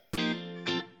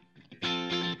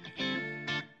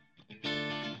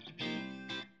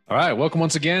All right. Welcome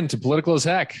once again to Political as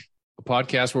Heck, a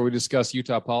podcast where we discuss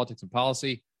Utah politics and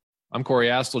policy. I'm Corey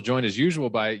Astle, joined as usual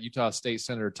by Utah State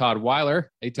Senator Todd Weiler.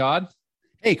 Hey, Todd.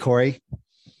 Hey, Corey.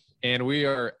 And we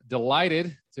are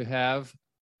delighted to have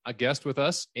a guest with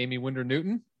us, Amy Winder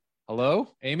Newton. Hello,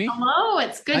 Amy. Hello.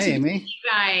 It's good Hi, to Amy. meet you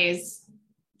guys.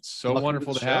 So Welcome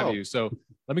wonderful to to the have show. you. So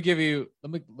let me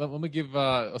give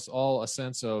us all a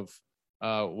sense of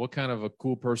what kind of a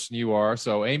cool person you are.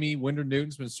 So Amy Winder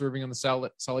Newton's been serving on the Salt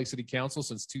Lake City Council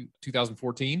since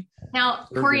 2014. Now,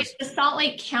 Corey, it's the Salt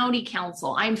Lake County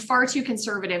Council. I'm far too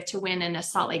conservative to win in a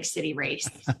Salt Lake City race.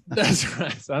 That's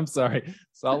right. I'm sorry.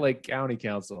 Salt Lake County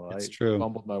Council. That's I true.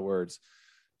 fumbled my words.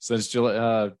 Since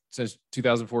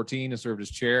 2014 and served as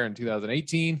chair in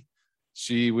 2018.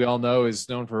 We all know, is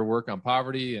known for her work on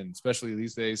poverty and especially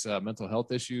these days, mental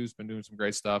health issues. Been doing some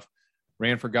great stuff.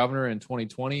 Ran for governor in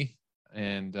 2020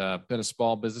 and been a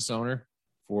small business owner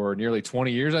for nearly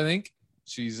 20 years, I think.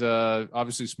 She's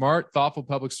obviously smart, thoughtful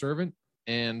public servant.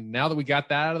 And now that we got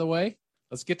that out of the way,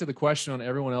 let's get to the question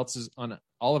on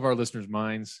all of our listeners'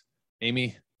 minds.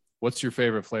 Amy, what's your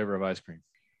favorite flavor of ice cream?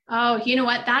 Oh, you know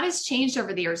what? That has changed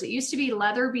over the years. It used to be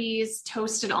Leatherby's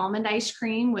toasted almond ice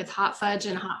cream with hot fudge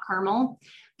and hot caramel.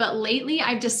 But lately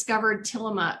I've discovered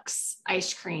Tillamook's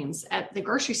ice creams at the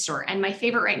grocery store. And my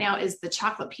favorite right now is the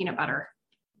chocolate peanut butter.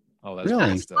 Oh, that's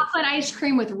Really? good stuff. Chocolate ice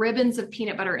cream with ribbons of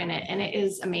peanut butter in it. And it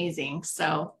is amazing.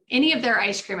 So any of their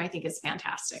ice cream, I think, is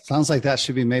fantastic. Sounds like that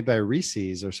should be made by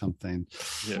Reese's or something.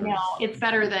 Yeah. No, it's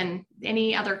better than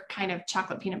any other kind of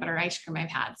chocolate peanut butter ice cream I've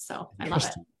had. So I love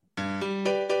it.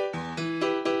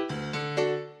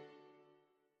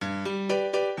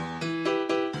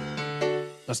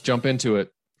 Let's jump into it.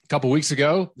 A couple weeks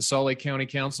ago, the Salt Lake County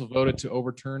Council voted to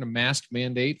overturn a mask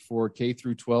mandate for K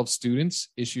through 12 students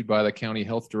issued by the county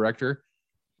health director.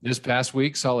 This past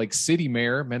week, Salt Lake City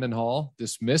Mayor Mendenhall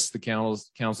dismissed the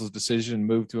council's decision and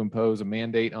moved to impose a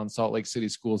mandate on Salt Lake City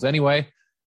schools anyway.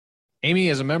 Amy,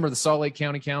 as a member of the Salt Lake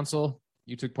County Council,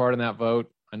 you took part in that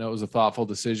vote. I know it was a thoughtful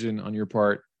decision on your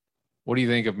part. What do you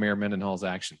think of Mayor Mendenhall's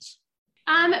actions?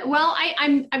 Well,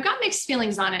 I've got mixed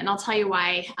feelings on it, and I'll tell you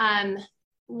why.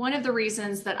 One of the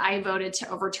reasons that I voted to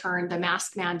overturn the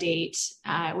mask mandate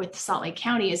with Salt Lake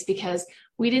County is because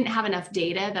we didn't have enough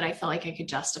data that I felt like I could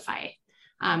justify.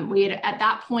 We had at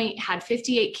that point had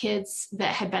 58 kids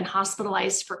that had been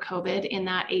hospitalized for COVID in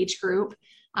that age group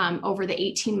over the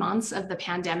 18 months of the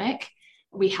pandemic.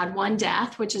 We had one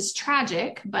death, which is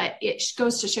tragic, but it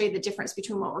goes to show you the difference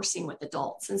between what we're seeing with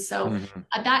adults. And so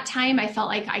at that time, I felt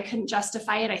like I couldn't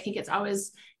justify it. I think it's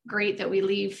always great that we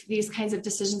leave these kinds of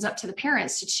decisions up to the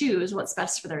parents to choose what's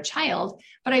best for their child.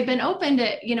 But I've been open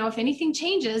to, if anything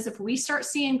changes, if we start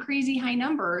seeing crazy high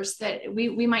numbers, that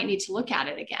we might need to look at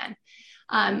it again.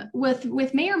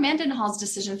 With Mayor Mendenhall's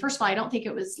decision, first of all, I don't think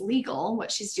it was legal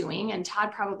what she's doing, and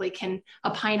Todd probably can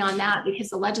opine on that because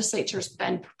the legislature's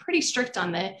been pretty strict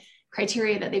on the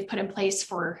criteria that they've put in place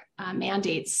for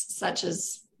mandates, such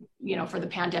as, for the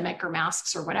pandemic or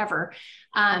masks or whatever.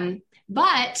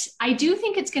 But I do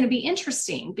think it's going to be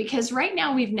interesting because right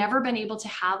now we've never been able to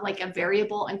have like a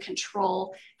variable and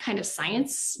control kind of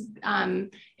science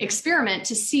experiment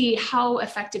to see how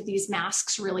effective these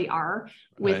masks really are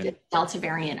with the Delta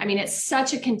variant. I mean, it's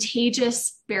such a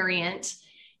contagious variant.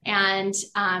 And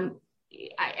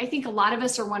I think a lot of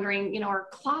us are wondering, are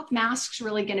cloth masks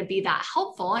really going to be that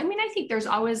helpful? I mean, I think there's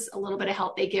always a little bit of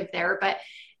help they give there, but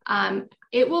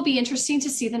it will be interesting to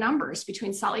see the numbers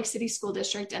between Salt Lake City School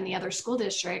District and the other school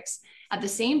districts at the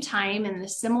same time in a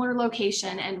similar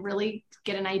location and really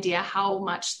get an idea how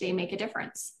much they make a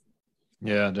difference.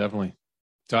 Yeah, definitely.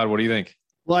 Todd, what do you think?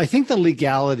 Well, I think the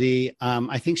legality,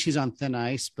 I think she's on thin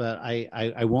ice, but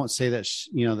I won't say that,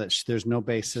 there's no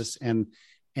basis. And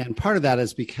part of that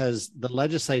is because the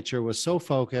legislature was so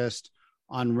focused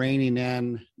on reining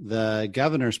in the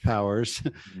governor's powers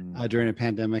during a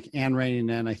pandemic and reining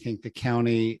in, I think, the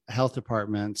county health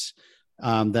departments,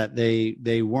 that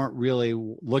they weren't really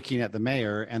looking at the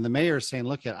mayor. And the mayor is saying,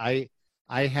 look, I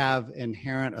have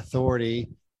inherent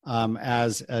authority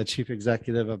as a chief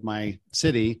executive of my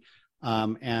city.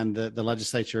 And the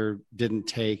legislature didn't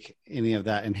take any of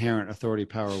that inherent authority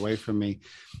power away from me.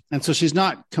 And so she's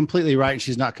not completely right. And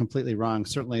she's not completely wrong.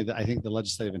 Certainly, I think the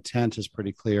legislative intent is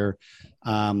pretty clear.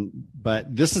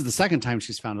 But this is the second time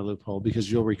she's found a loophole,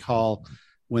 because you'll recall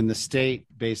when the state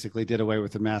basically did away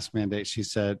with the mask mandate, she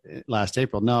said last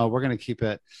April, no, we're going to keep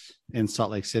it in Salt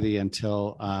Lake City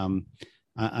until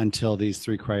these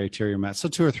three criteria are met. So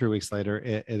 2 or 3 weeks later,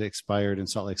 it expired in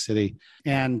Salt Lake City.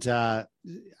 And I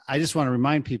just want to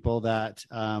remind people that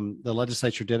the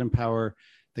legislature did empower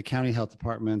the county health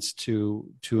departments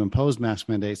to impose mask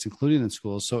mandates, including in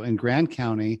schools. So in Grand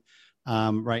County,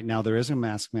 right now there is a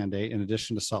mask mandate in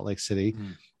addition to Salt Lake City.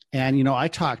 And, I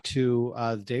talked to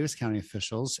the Davis County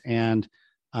officials and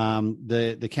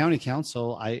the county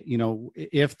council.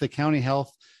 If the county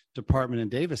health department in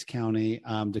Davis County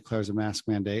declares a mask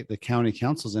mandate, the county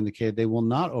council's indicated they will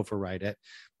not override it,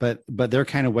 but they're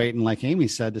kind of waiting, like Amy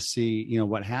said, to see,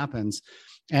 what happens.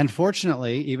 And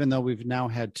fortunately, even though we've now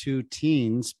had 2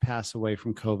 teens pass away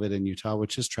from COVID in Utah,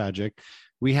 which is tragic,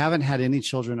 we haven't had any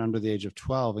children under the age of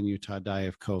 12 in Utah die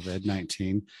of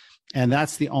COVID-19. And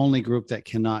that's the only group that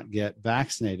cannot get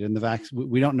vaccinated. And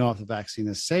we don't know if the vaccine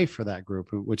is safe for that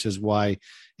group, which is why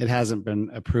it hasn't been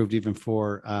approved even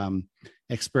for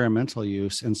experimental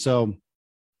use. And so,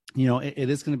 it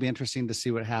is going to be interesting to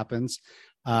see what happens.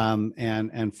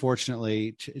 And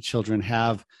fortunately, children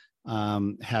have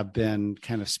been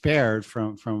kind of spared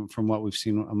from what we've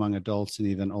seen among adults and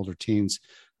even older teens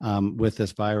with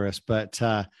this virus. But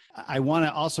I want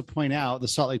to also point out the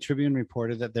Salt Lake Tribune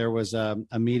reported that there was a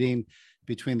meeting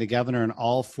between the governor and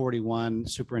all 41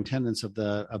 superintendents of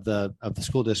the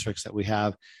school districts that we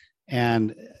have.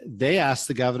 And they asked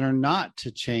the governor not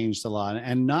to change the law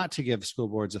and not to give school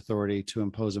boards authority to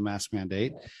impose a mask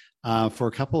mandate for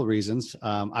a couple of reasons.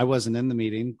 I wasn't in the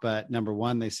meeting, but number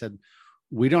one, they said,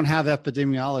 we don't have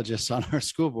epidemiologists on our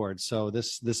school board. So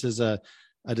this is a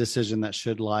decision that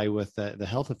should lie with the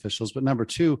health officials. But number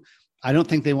two, I don't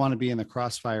think they want to be in the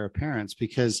crossfire of parents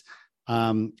because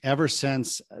ever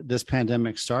since this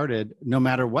pandemic started, no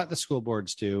matter what the school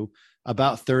boards do,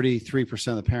 about 33%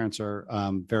 of the parents are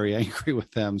very angry with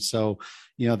them. So,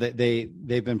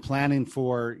 they've been planning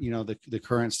for, the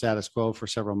current status quo for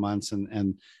several months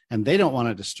and they don't want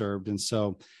it disturbed. And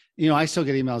so, I still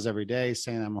get emails every day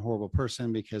saying I'm a horrible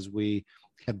person because we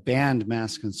have banned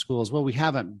masks in schools. Well, we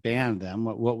haven't banned them.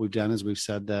 What we've done is we've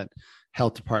said that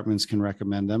health departments can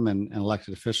recommend them and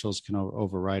elected officials can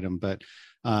override them, but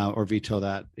or veto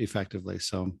that effectively.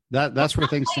 So that's where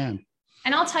things stand.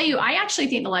 And I'll tell you, I actually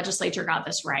think the legislature got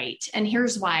this right. And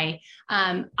here's why.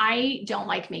 I don't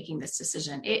like making this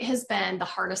decision. It has been the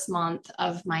hardest month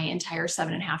of my entire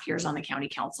 7.5 years on the county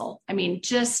council. I mean,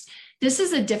 this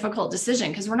is a difficult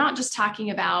decision because we're not just talking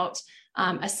about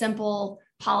a simple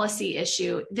policy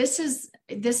issue. This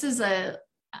is a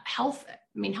health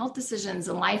decisions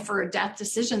and life or death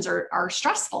decisions are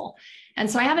stressful. And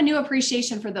so I have a new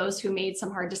appreciation for those who made some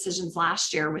hard decisions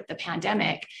last year with the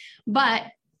pandemic. But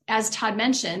as Todd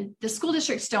mentioned, the school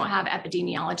districts don't have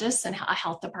epidemiologists and a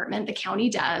health department. The county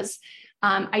does.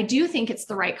 I do think it's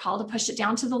the right call to push it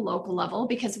down to the local level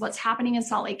because what's happening in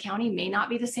Salt Lake County may not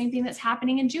be the same thing that's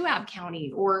happening in Juab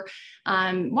County or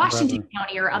Washington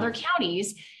County or other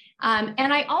counties.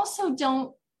 And I also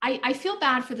I feel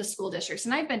bad for the school districts.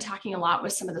 And I've been talking a lot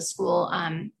with some of the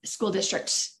school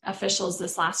district officials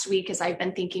this last week as I've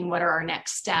been thinking, what are our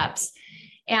next steps?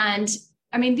 And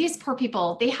I mean, these poor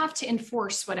people, they have to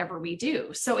enforce whatever we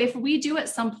do. So if we do at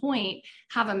some point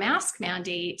have a mask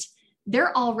mandate,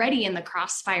 they're already in the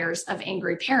crossfires of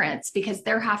angry parents because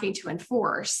they're having to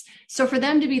enforce. So for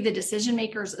them to be the decision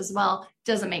makers as well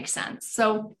doesn't make sense.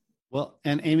 So, well,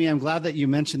 and Amy, I'm glad that you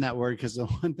mentioned that word because the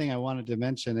one thing I wanted to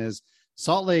mention is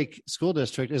Salt Lake School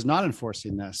District is not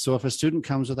enforcing this. So if a student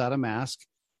comes without a mask,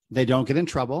 they don't get in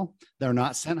trouble. They're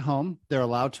not sent home. They're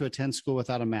allowed to attend school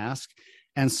without a mask.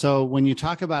 And so when you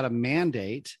talk about a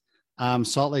mandate,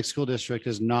 Salt Lake School District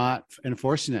is not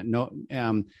enforcing it. No,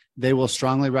 they will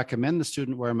strongly recommend the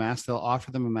student wear a mask. They'll offer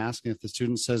them a mask. And if the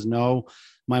student says, no,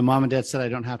 my mom and dad said I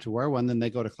don't have to wear one, then they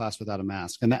go to class without a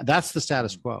mask. And that's the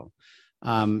status quo.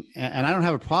 And I don't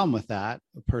have a problem with that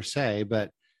per se,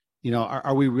 but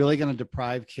are we really going to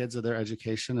deprive kids of their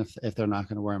education if they're not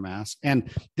going to wear a mask? And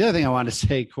the other thing I wanted to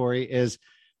say, Corey, is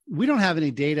we don't have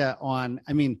any data on,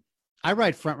 I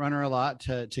ride Front Runner a lot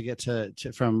to get to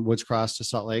from Woods Cross to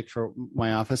Salt Lake for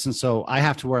my office. And so I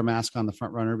have to wear a mask on the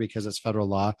Front Runner because it's federal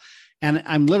law. And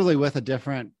I'm literally with a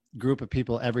different group of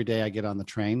people every day I get on the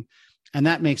train. And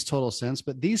that makes total sense.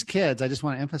 But these kids, I just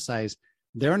want to emphasize,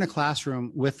 they're in a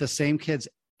classroom with the same kids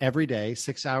every day,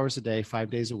 6 hours a day, 5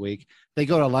 days a week. They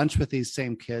go to lunch with these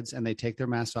same kids and they take their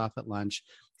masks off at lunch.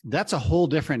 That's a whole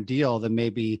different deal than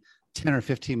maybe 10 or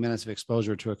 15 minutes of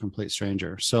exposure to a complete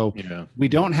stranger. So we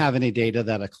don't have any data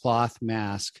that a cloth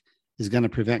mask is going to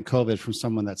prevent COVID from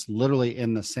someone that's literally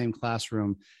in the same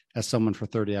classroom as someone for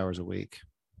 30 hours a week.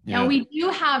 Now, we do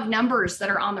have numbers that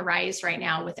are on the rise right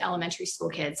now with elementary school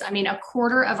kids. A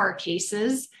quarter of our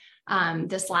cases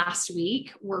this last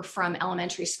week were from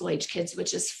elementary school age kids,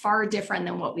 which is far different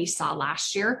than what we saw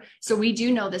last year. So we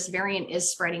do know this variant is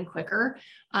spreading quicker.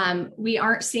 We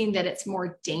aren't seeing that it's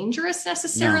more dangerous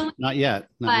necessarily. No, not yet.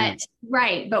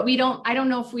 Right. But I don't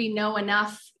know if we know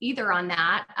enough either on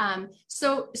that.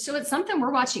 So it's something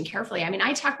we're watching carefully. I mean,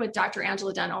 I talk with Dr.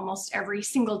 Angela Dunn almost every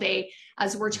single day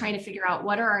as we're trying to figure out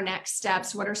what are our next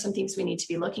steps, what are some things we need to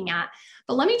be looking at.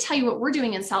 But let me tell you what we're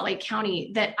doing in Salt Lake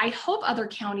County that I hope other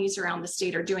counties around the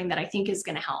state are doing that I think is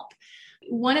going to help.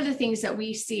 One of the things that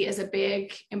we see as a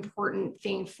big, important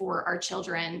thing for our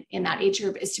children in that age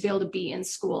group is to be able to be in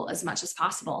school as much as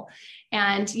possible.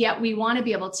 And yet we want to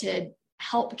be able to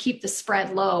help keep the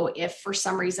spread low if for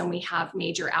some reason we have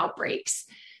major outbreaks.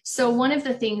 So one of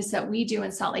the things that we do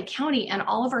in Salt Lake County, and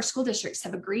all of our school districts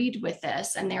have agreed with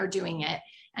this and they're doing it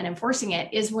and enforcing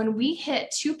it, is when we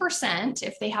hit 2%,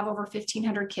 if they have over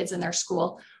 1,500 kids in their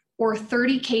school, or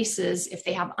 30 cases if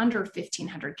they have under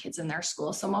 1,500 kids in their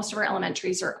school. So most of our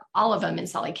elementaries, or all of them in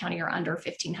Salt Lake County, are under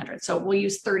 1,500. So we'll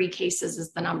use 30 cases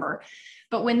as the number.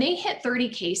 But when they hit 30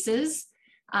 cases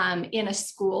in a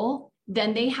school,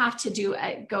 then they have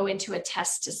to go into a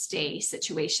test to stay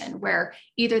situation where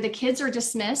either the kids are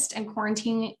dismissed and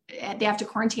they have to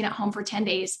quarantine at home for 10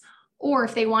 days, or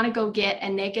if they want to go get a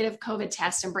negative COVID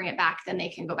test and bring it back, then they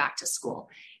can go back to school.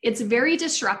 It's very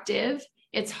disruptive.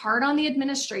 It's hard on the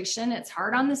administration. It's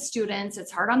hard on the students.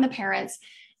 It's hard on the parents.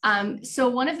 So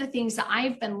one of the things that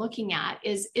I've been looking at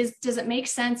is does it make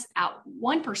sense at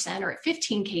 1% or at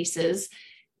 15 cases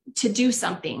to do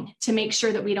something to make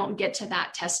sure that we don't get to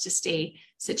that test to stay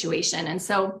situation? And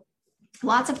so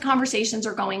lots of conversations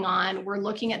are going on. We're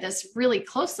looking at this really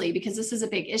closely because this is a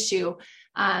big issue.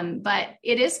 But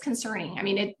it is concerning. I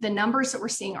mean, the numbers that we're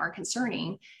seeing are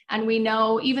concerning. And we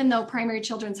know, even though Primary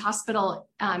Children's Hospital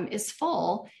is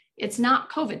full, it's not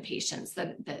COVID patients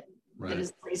that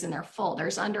is the reason they're full.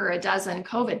 There's under a dozen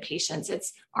COVID patients.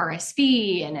 It's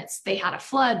RSV, and they had a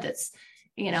flood that's,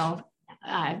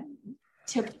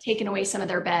 taken away some of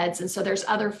their beds. And so there's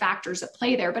other factors at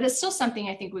play there, but it's still something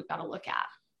I think we've got to look at.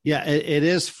 Yeah, it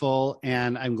is full.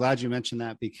 And I'm glad you mentioned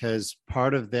that, because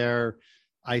part of their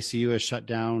ICU is shut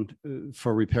down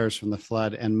for repairs from the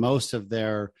flood. And most of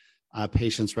their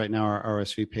patients right now are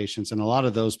RSV patients. And a lot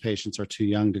of those patients are too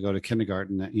young to go to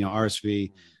kindergarten.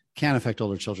 RSV can affect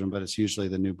older children, but it's usually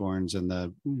the newborns and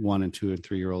the 1 and 2 and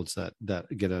 3 year olds that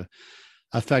get a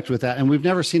effect with that. And we've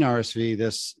never seen RSV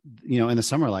in the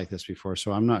summer like this before.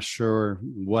 So I'm not sure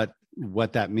what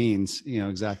that means,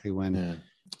 exactly when. Yeah.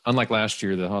 Unlike last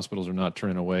year, the hospitals are not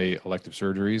turning away elective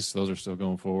surgeries. Those are still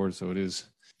going forward. So it is.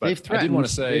 But I did want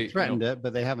to say, they threatened it,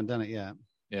 but they haven't done it yet.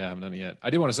 Yeah, I haven't done it yet. I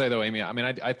did want to say though, Amy, I mean,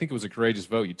 I think it was a courageous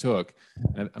vote you took.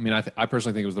 And I mean, I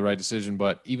personally think it was the right decision,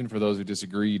 but even for those who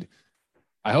disagreed,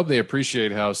 I hope they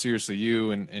appreciate how seriously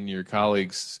you and your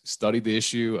colleagues studied the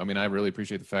issue. I mean, I really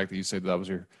appreciate the fact that you said that was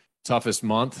your toughest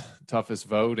month, toughest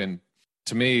vote. And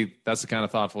to me, that's the kind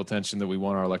of thoughtful attention that we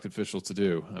want our elected officials to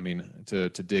do. I mean, to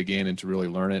dig in and to really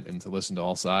learn it and to listen to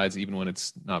all sides, even when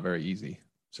it's not very easy.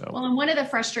 So. Well, and one of the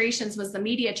frustrations was the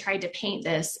media tried to paint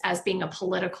this as being a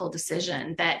political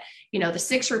decision that, the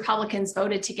 6 Republicans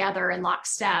voted together in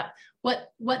lockstep.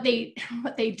 What they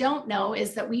don't know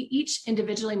is that we each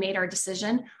individually made our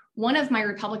decision. One of my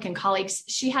Republican colleagues,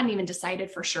 she hadn't even decided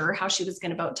for sure how she was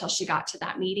going to vote till she got to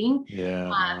that meeting.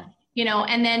 Yeah.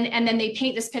 And then they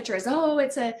paint this picture as, oh,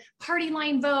 it's a party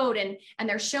line vote. And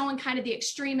they're showing kind of the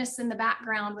extremists in the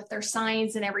background with their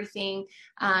signs and everything,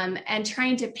 and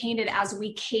trying to paint it as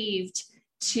we caved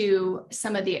to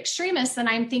some of the extremists. And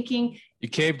I'm thinking, you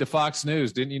caved to Fox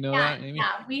News, didn't you know that, Amy?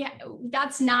 Yeah,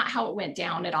 that's not how it went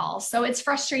down at all. So it's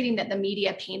frustrating that the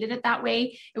media painted it that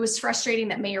way. It was frustrating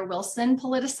that Mayor Wilson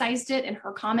politicized it in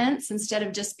her comments instead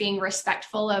of just being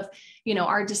respectful of,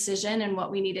 our decision and what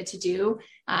we needed to do.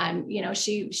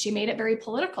 She made it very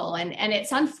political, and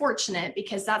it's unfortunate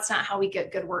because that's not how we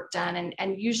get good work done.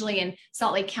 And usually in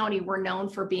Salt Lake County, we're known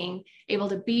for being able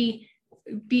to be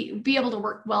able to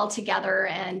work well together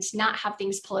and not have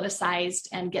things politicized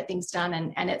and get things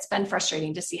done. And it's been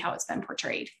frustrating to see how it's been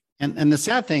portrayed. And the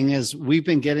sad thing is we've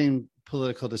been getting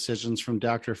political decisions from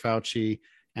Dr. Fauci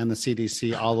and the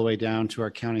CDC all the way down to our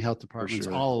county health departments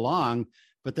all along,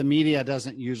 but the media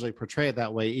doesn't usually portray it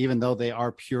that way, even though they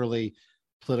are purely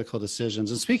political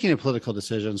decisions. And speaking of political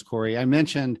decisions, Corey, I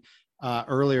mentioned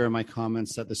earlier in my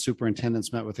comments that the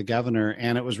superintendents met with the governor,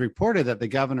 and it was reported that the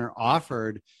governor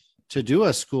offered to do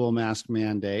a school mask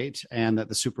mandate and that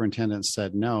the superintendent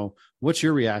said no. What's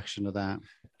your reaction to that?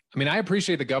 I mean, I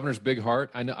appreciate the governor's big heart.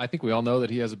 I think we all know that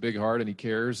he has a big heart and he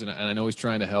cares, and I know he's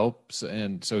trying to help,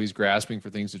 and so he's grasping for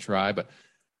things to try. And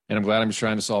I'm glad he's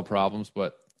trying to solve problems.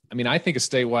 But I mean, I think a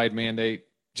statewide mandate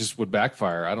just would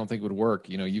backfire. I don't think it would work.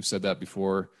 You've said that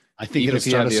before. I think it'll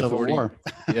start a civil war.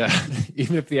 Yeah,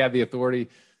 even if he had the authority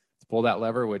to pull that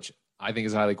lever, which I think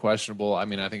is highly questionable. I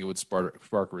mean, I think it would spark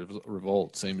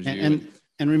revolt, same as you.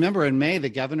 And remember, in May, the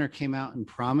governor came out and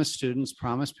promised students,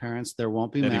 promised parents, there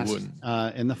won't be masks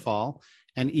in the fall,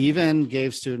 and even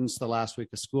gave students the last week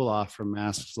of school off from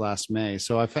masks last May.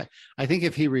 So I think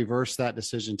if he reversed that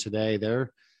decision today,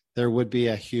 there would be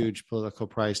a huge political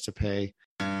price to pay.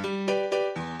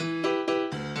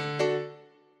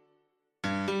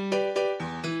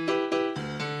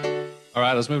 All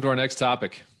right, let's move to our next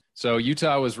topic. So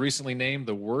Utah was recently named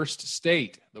the worst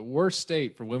state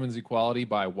for women's equality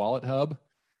by WalletHub,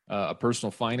 a personal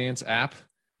finance app.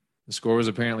 The score was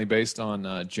apparently based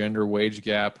on gender wage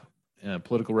gap,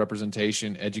 political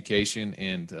representation, education,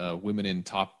 and women in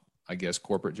top, I guess,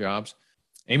 corporate jobs.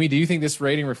 Amy, do you think this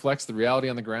rating reflects the reality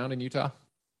on the ground in Utah?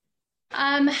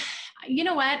 You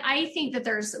know what? I think that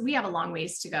we have a long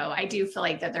ways to go. I do feel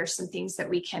like that there's some things that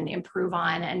we can improve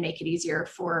on and make it easier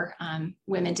for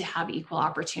women to have equal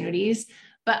opportunities.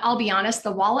 But I'll be honest,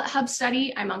 the WalletHub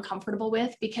study I'm uncomfortable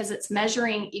with because it's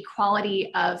measuring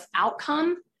equality of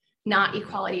outcome, not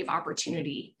equality of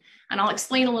opportunity. And I'll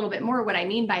explain a little bit more what I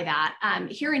mean by that.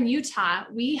 Here in Utah,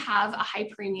 we have a high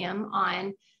premium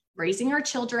on raising our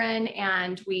children,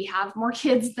 and we have more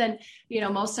kids than,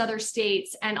 most other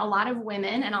states, and a lot of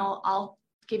women. And I'll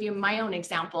give you my own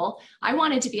example. I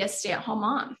wanted to be a stay-at-home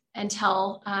mom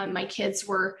until my kids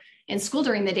were in school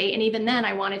during the day. And even then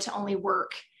I wanted to only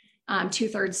work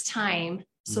 2/3 time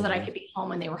so that I could be home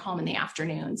when they were home in the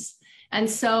afternoons. And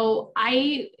so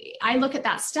I look at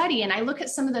that study and I look at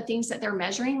some of the things that they're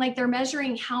measuring, like they're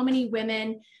measuring how many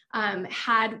women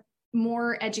had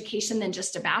more education than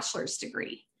just a bachelor's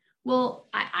degree. Well,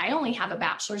 I only have a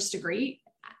bachelor's degree.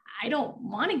 I don't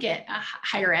want to get a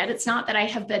higher ed. It's not that I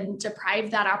have been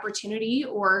deprived that opportunity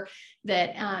or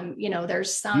that,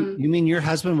 there's some. You mean your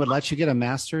husband would let you get a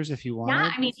master's if you wanted?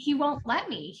 Yeah, I mean, he won't let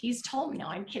me. He's told me, no,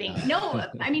 I'm kidding. No,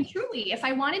 I mean, truly, if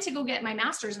I wanted to go get my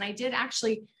master's, and I did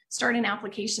actually start an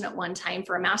application at one time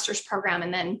for a master's program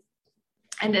and then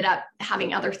ended up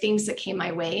having other things that came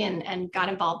my way and got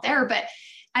involved there. But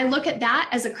I look at that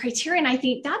as a criterion. I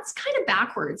think that's kind of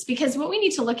backwards, because what we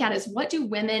need to look at is, what do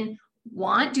women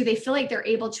want? Do they feel like they're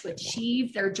able to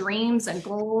achieve their dreams and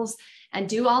goals and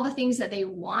do all the things that they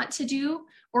want to do?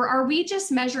 Or are we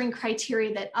just measuring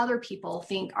criteria that other people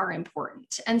think are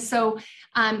important? And so,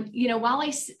 while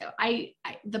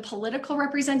the political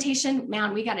representation,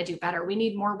 man, we got to do better. We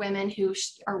need more women who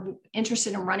are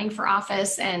interested in running for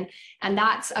office. And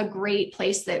that's a great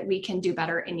place that we can do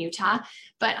better in Utah.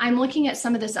 But I'm looking at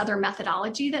some of this other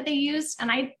methodology that they used, and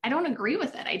I don't agree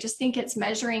with it. I just think it's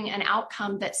measuring an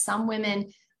outcome that some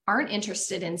women aren't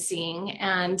interested in seeing.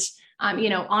 And,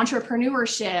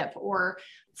 entrepreneurship or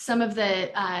some of the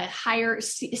higher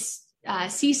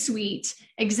C-suite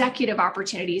executive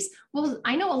opportunities. Well,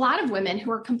 I know a lot of women who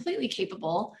are completely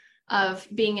capable of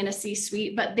being in a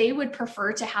C-suite, but they would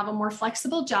prefer to have a more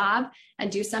flexible job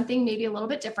and do something maybe a little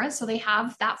bit different, so they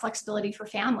have that flexibility for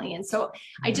family. And so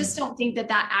I just don't think that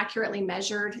accurately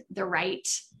measured the right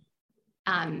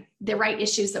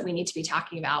issues that we need to be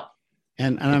talking about.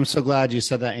 And I'm so glad you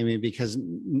said that, Amy, because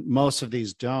most of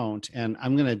these don't. And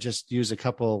I'm going to just use a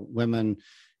couple women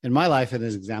in my life as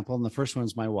an example. And the first one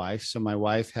is my wife. So my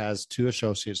wife has 2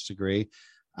 associate's degrees.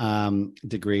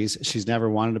 She's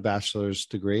never wanted a bachelor's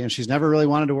degree, and she's never really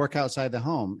wanted to work outside the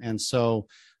home. And so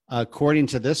according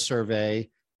to this survey,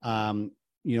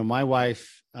 my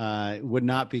wife would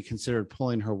not be considered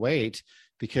pulling her weight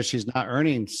because she's not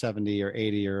earning $70 or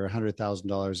 $80 or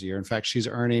 $100,000 a year. In fact, she's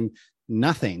earning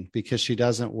nothing because she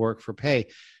doesn't work for pay.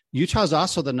 Utah is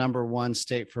also the number 1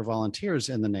 state for volunteers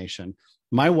in the nation.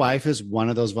 My wife is one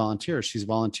of those volunteers. She's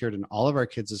volunteered in all of our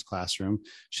kids' classroom.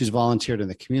 She's volunteered in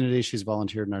the community. She's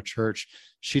volunteered in our church.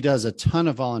 She does a ton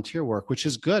of volunteer work, which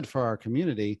is good for our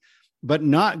community, but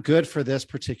not good for this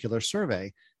particular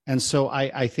survey. And so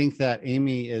I think that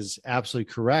Amy is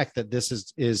absolutely correct that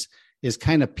this is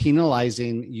kind of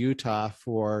penalizing Utah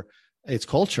for its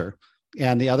culture.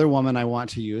 And the other woman I want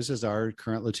to use is our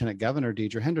current Lieutenant Governor,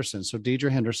 Deidre Henderson. So Deidre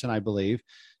Henderson, I believe,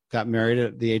 got married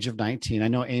at the age of 19. I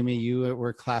know, Amy, you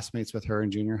were classmates with her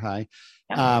in junior high.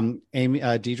 Yeah.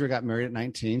 Deidre got married at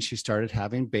 19. She started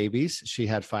having babies. She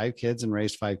had 5 kids and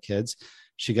raised 5 kids.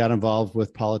 She got involved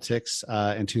with politics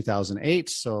in 2008.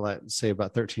 So let's say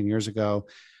about 13 years ago.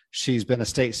 She's been a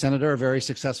state senator, a very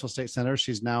successful state senator.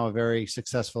 She's now a very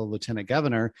successful lieutenant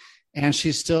governor, and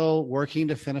she's still working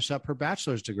to finish up her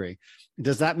bachelor's degree.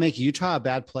 Does that make Utah a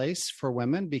bad place for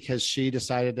women because she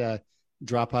decided to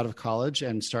drop out of college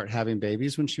and start having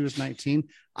babies when she was 19?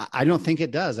 I don't think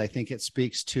it does. I think it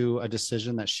speaks to a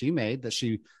decision that she made, that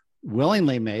she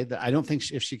willingly made, that I don't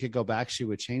think if she could go back, she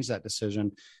would change that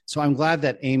decision. So I'm glad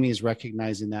that Amy is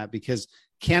recognizing that, because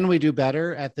can we do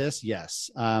better at this? Yes.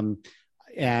 And,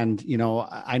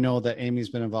 I know that Amy's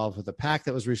been involved with a PAC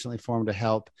that was recently formed to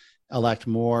help elect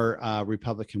more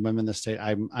Republican women in the state.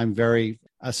 I'm very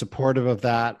supportive of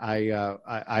that.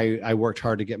 I worked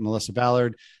hard to get Melissa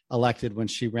Ballard elected when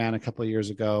she ran a couple of years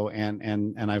ago,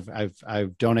 and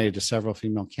I've donated to several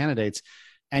female candidates.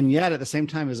 And yet, at the same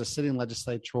time, as a sitting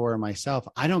legislator myself,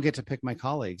 I don't get to pick my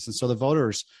colleagues, and so the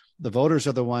voters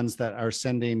are the ones that are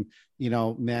sending,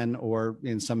 men, or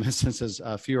in some instances,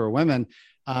 fewer women.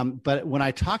 But when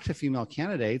I talk to female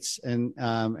candidates, and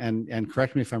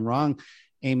correct me if I'm wrong,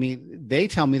 Amy, they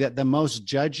tell me that the most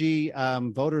judgy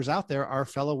voters out there are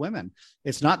fellow women.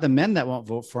 It's not the men that won't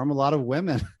vote for them. A lot of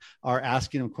women are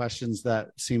asking them questions that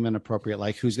seem inappropriate,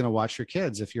 like who's going to watch your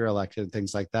kids if you're elected, and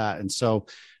things like that. And so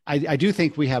I do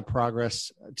think we have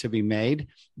progress to be made,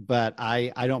 but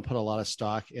I don't put a lot of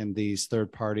stock in these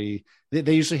third party.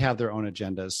 They usually have their own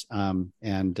agendas.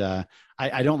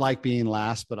 I don't like being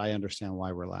last, but I understand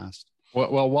why we're last.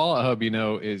 Well, Wallet Hub,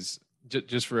 is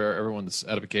just for everyone's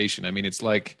edification. I mean, it's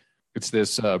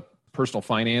this personal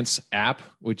finance app,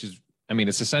 which is,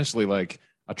 it's essentially like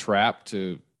a trap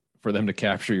for them to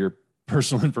capture your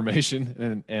personal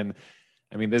information. And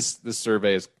this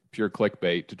survey is pure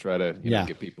clickbait to try to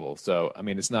get people. So,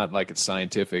 it's not like it's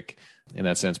scientific in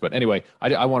that sense. But anyway,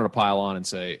 I wanted to pile on and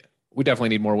say, we definitely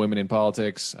need more women in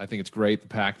politics. I think it's great, the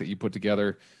PAC that you put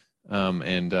together.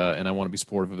 And I want to be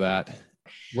supportive of that.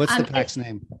 What's the PAC's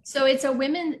name? So it's a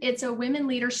women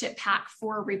leadership PAC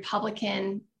for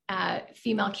Republican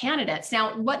female candidates.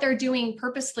 Now, what they're doing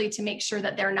purposely to make sure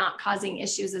that they're not causing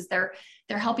issues is they're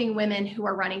helping women who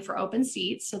are running for open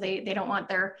seats. So they don't want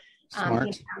their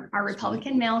our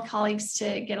Republican male colleagues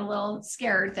to get a little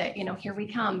scared that, here we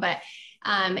come. But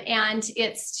and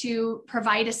it's to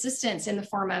provide assistance in the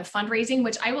form of fundraising,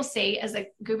 which I will say, as a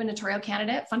gubernatorial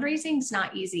candidate, fundraising is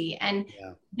not easy. And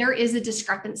there is a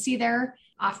discrepancy there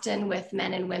often with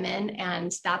men and women.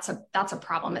 And that's a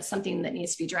problem. It's something that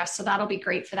needs to be addressed. So that'll be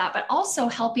great for that, but also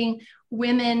helping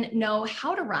women know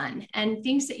how to run and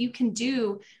things that you can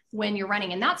do when you're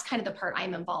running. And that's kind of the part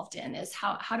I'm involved in, is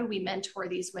how do we mentor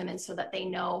these women so that they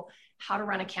know how to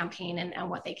run a campaign and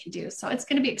what they can do. So it's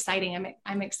going to be exciting.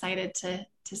 I'm excited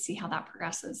to see how that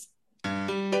progresses.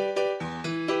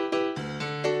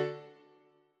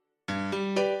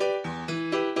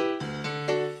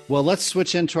 Well, let's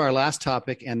switch into our last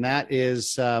topic, and that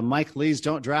is Mike Lee's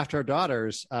Don't Draft Our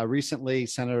Daughters. Recently,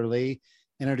 Senator Lee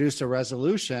introduced a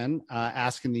resolution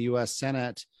asking the U.S.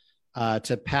 Senate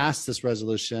to pass this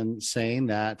resolution, saying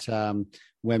that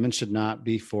women should not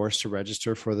be forced to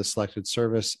register for the Selected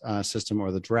Service system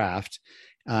or the draft.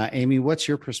 Amy, what's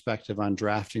your perspective on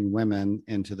drafting women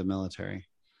into the military?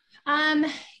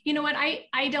 You know what?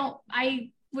 I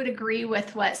would agree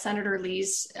with what Senator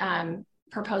Lee's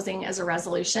proposing as a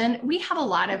resolution. We have a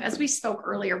lot of, as we spoke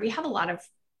earlier, we have a lot of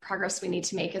progress we need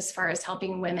to make as far as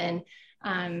helping women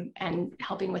and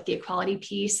helping with the equality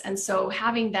piece. And so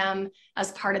having them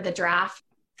as part of the draft,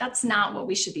 that's not what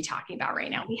we should be talking about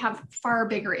right now. We have far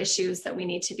bigger issues that we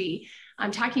need to be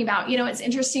talking about. It's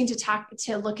interesting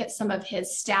to look at some of his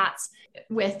stats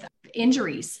with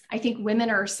injuries. I think women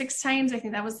are 6 times, I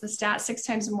think that was the stat, 6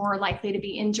 times more likely to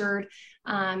be injured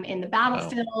in the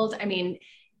battlefield. Wow.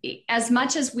 As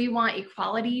much as we want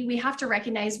equality, we have to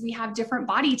recognize we have different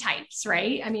body types,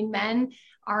 right? Men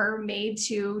are made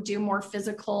to do more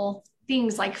physical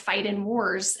things like fight in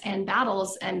wars and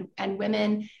battles, and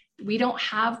women, we don't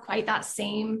have quite that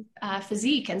same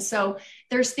physique. And so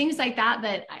there's things like that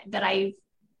I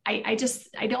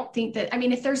don't think that,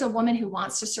 if there's a woman who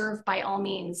wants to serve, by all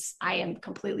means, I am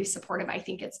completely supportive. I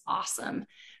think it's awesome.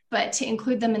 But to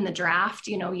include them in the draft,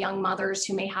 young mothers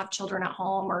who may have children at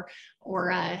home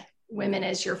or women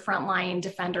as your frontline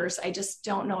defenders, I just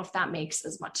don't know if that makes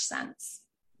as much sense.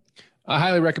 I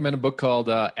highly recommend a book called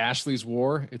Ashley's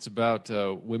War. It's about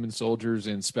women soldiers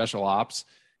in special ops.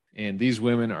 And these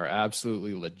women are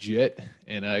absolutely legit.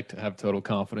 And I have total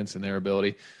confidence in their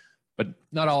ability. But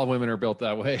not all women are built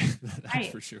that way. That's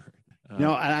right. For sure.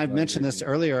 I've mentioned this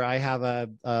earlier. I have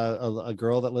a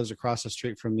girl that lives across the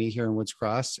street from me here in Woods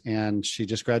Cross, and she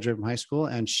just graduated from high school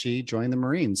and she joined the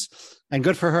Marines, and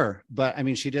good for her. But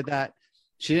she did that.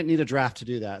 She didn't need a draft to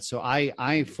do that. So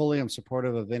I fully am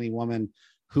supportive of any woman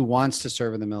who wants to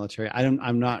serve in the military.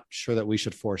 I'm not sure that we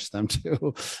should force them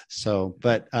to. So,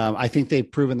 but I think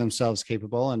they've proven themselves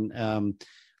capable. And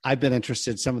I've been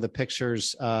interested. Some of the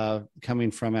pictures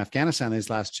coming from Afghanistan these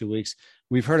last 2 weeks,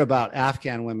 we've heard about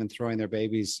Afghan women throwing their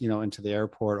babies, into the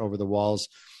airport over the walls,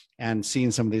 and seeing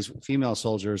some of these female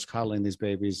soldiers coddling these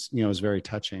babies, is very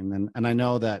touching. And I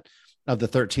know that of the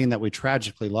 13 that we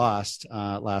tragically lost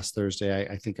last Thursday,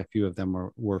 I think a few of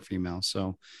them were female.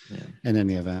 So in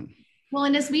any event. Well,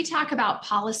 and as we talk about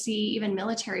policy, even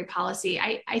military policy,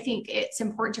 I think it's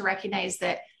important to recognize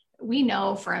that we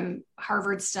know from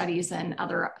Harvard studies and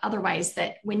otherwise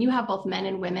that when you have both men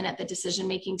and women at the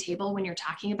decision-making table, when you're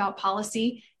talking about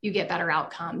policy, you get better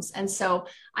outcomes. And so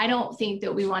I don't think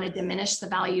that we want to diminish the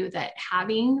value that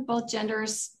having both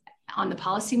genders on the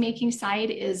policymaking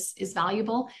side is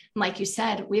valuable. And like you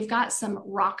said, we've got some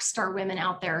rock star women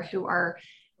out there who are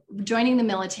joining the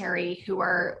military, who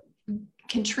are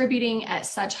contributing at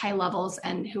such high levels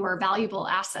and who are valuable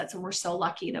assets. And we're so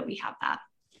lucky that we have that.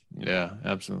 Yeah,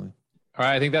 absolutely. All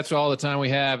right. I think that's all the time we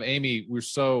have. Amy, we're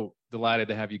so delighted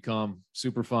to have you come.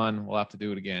 Super fun. We'll have to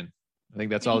do it again. I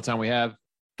think that's all the time we have.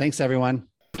 Thanks, everyone.